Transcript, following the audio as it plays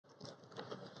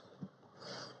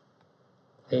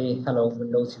Hey, hello,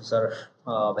 Windows user.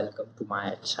 Welcome to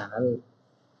my channel.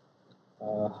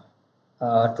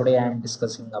 Uh, Today I am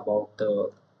discussing about the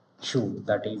issue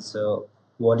that is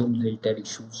volume related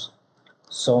issues.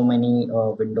 So many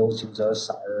Windows users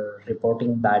are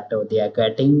reporting that they are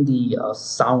getting the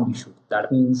sound issue. That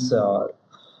means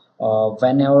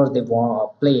whenever they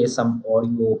want to play some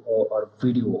audio or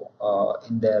video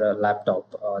in their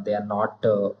laptop, they are not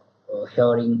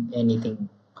hearing anything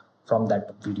from that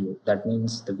video. That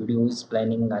means the video is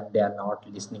playing and they are not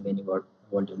listening any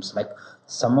volumes. Like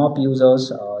some of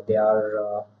users, they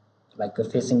are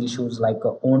facing issues like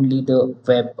only the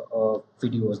web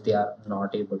videos they are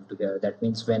not able to hear. That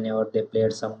means whenever they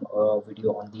played some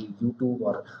video on the YouTube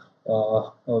or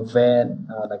where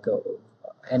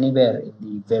anywhere in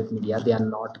the web media, they are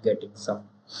not getting some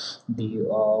the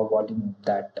volume of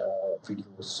that video.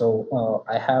 So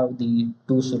I have the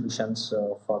two solutions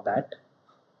for that.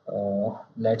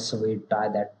 Let's we try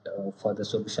that for the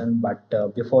solution, but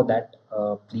before that,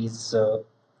 please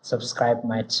subscribe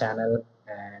my channel.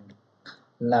 And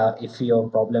if your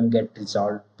problem get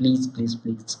resolved, please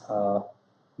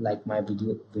like my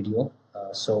video.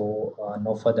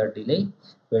 No further delay,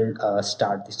 we'll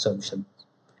start the solution.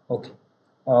 Okay.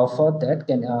 For that,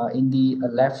 can in the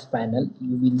left panel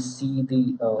you will see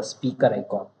the speaker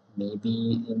icon.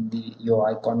 Maybe in the your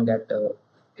icon get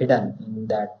hidden in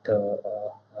that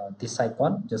this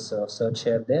icon. Just search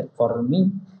here there. For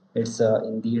me, it's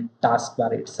in the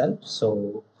taskbar itself.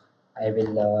 So I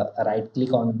will right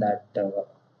click on that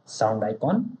sound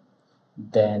icon.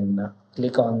 Then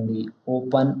click on the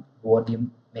open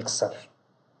volume mixer.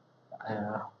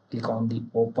 Click on the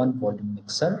open volume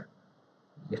mixer.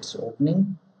 It's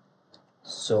opening.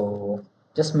 So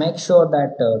just make sure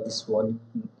that this volume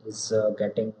is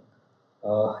getting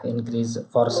increase.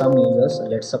 For some users,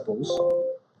 let's suppose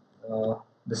uh,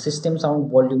 the system sound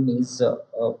volume is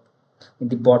in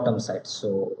the bottom side.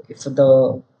 So if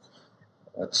the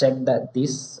check that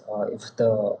this if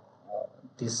the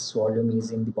this volume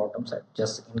is in the bottom side,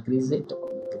 just increase it.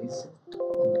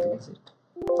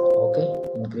 Okay,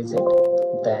 increase it.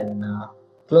 Then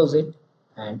close it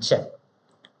and check.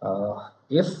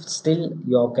 If still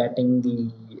you're getting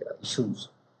the issues,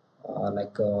 you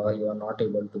are not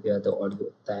able to hear the audio,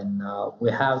 then we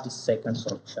have the second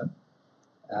solution.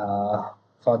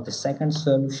 For the second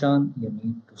solution, you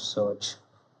need to search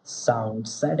sound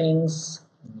settings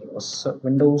in your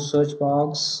Windows search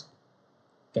box.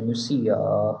 Can you see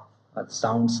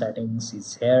sound settings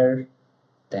is here?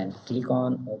 Then click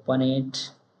on open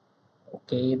it.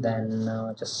 Okay, then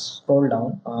just scroll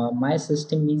down. My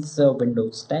system is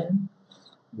Windows 10.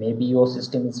 Maybe your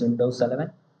system is Windows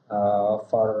 11.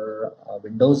 For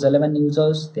Windows 11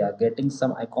 users, they are getting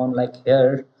some icon like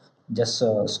here. Just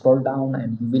scroll down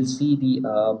and you will see the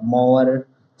more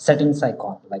settings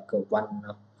icon, like one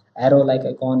arrow like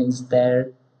icon is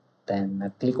there.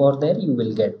 Then click over there, you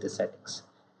will get the settings.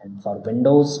 And for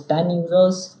Windows 10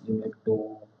 users, you need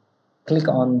to click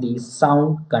on the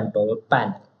sound control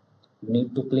panel. You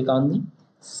need to click on the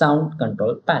sound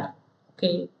control panel.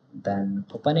 Okay, then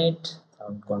open it,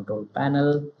 sound control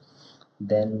panel.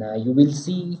 Then you will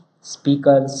see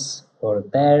speakers over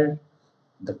there.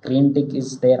 The green tick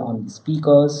is there on the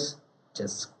speakers.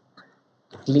 Just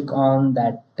click on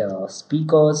that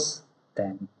speakers.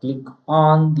 Then click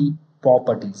on the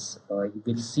properties. You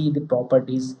will see the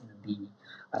properties in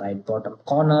the right bottom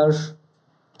corner.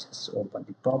 Just open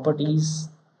the properties.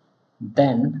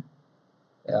 Then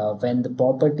when the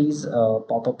properties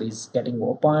pop-up is getting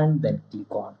opened, then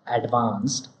click on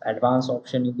advanced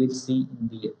option. You will see in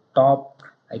the top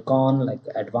icon, like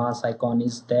advanced icon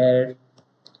is there.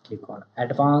 Click on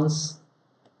advanced.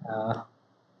 uh,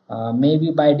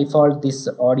 Maybe by default this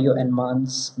audio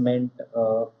enhancement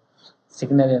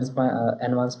signal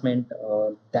enhancement,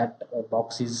 that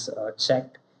box is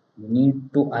checked. You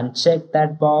need to uncheck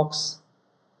that box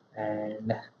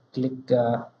and click,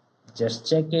 just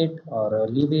check it or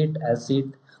leave it as it.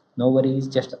 No worries,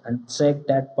 just uncheck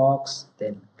that box,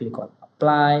 then click on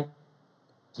apply,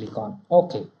 click on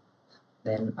ok,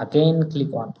 then again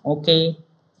click on ok.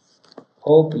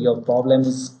 Hope your problem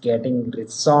is getting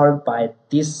resolved by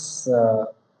this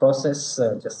process.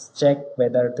 Just check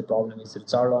whether the problem is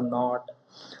resolved or not.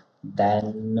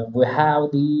 Then we have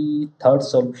the third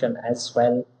solution as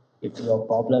well. If your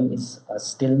problem is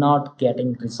still not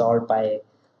getting resolved by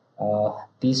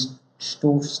these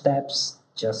two steps,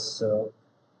 just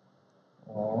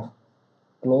uh,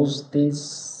 close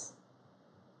this.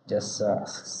 Just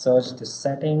search the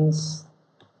settings,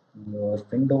 your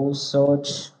Windows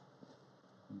search.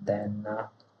 Then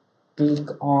click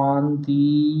on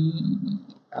the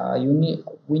you need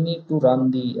we need to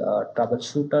run the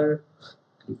troubleshooter.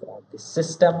 Click on the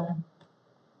system.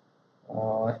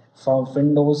 For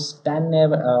Windows 10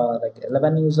 like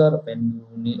 11 user, when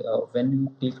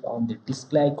you click on the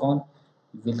display icon,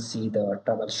 you will see the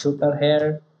troubleshooter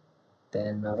here.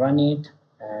 Then run it.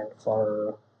 And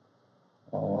for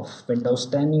Windows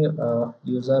 10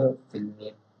 user,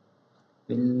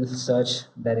 will search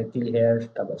directly here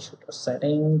troubleshooter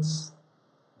settings.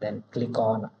 Then click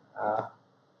on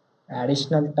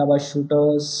additional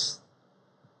troubleshooters.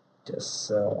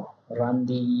 Just run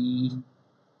the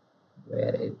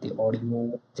where is the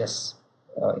audio. Just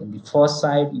in the first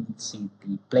side you will see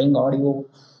the playing audio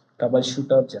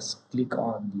troubleshooter. Just click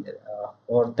on the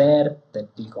over there, then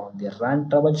click on the run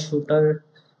troubleshooter.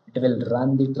 It will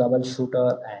run the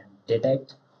troubleshooter and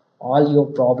detect all your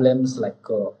problems like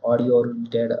audio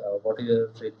related,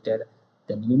 whatever related.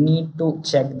 Then you need to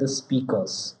check the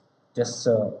speakers. Just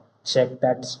check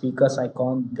that speakers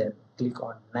icon, then click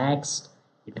on next.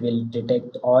 It will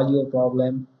detect all your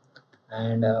problem.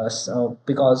 And so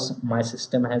because my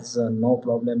system has no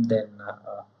problem, then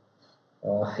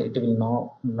it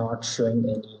will not showing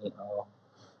any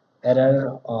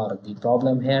error or the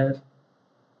problem here.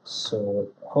 So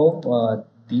hope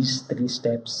these three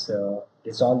steps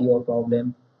resolve your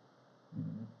problem.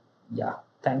 Mm, yeah,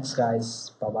 thanks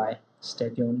guys, bye bye, stay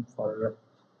tuned for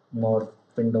more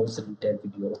Windows related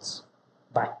videos.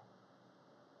 Bye.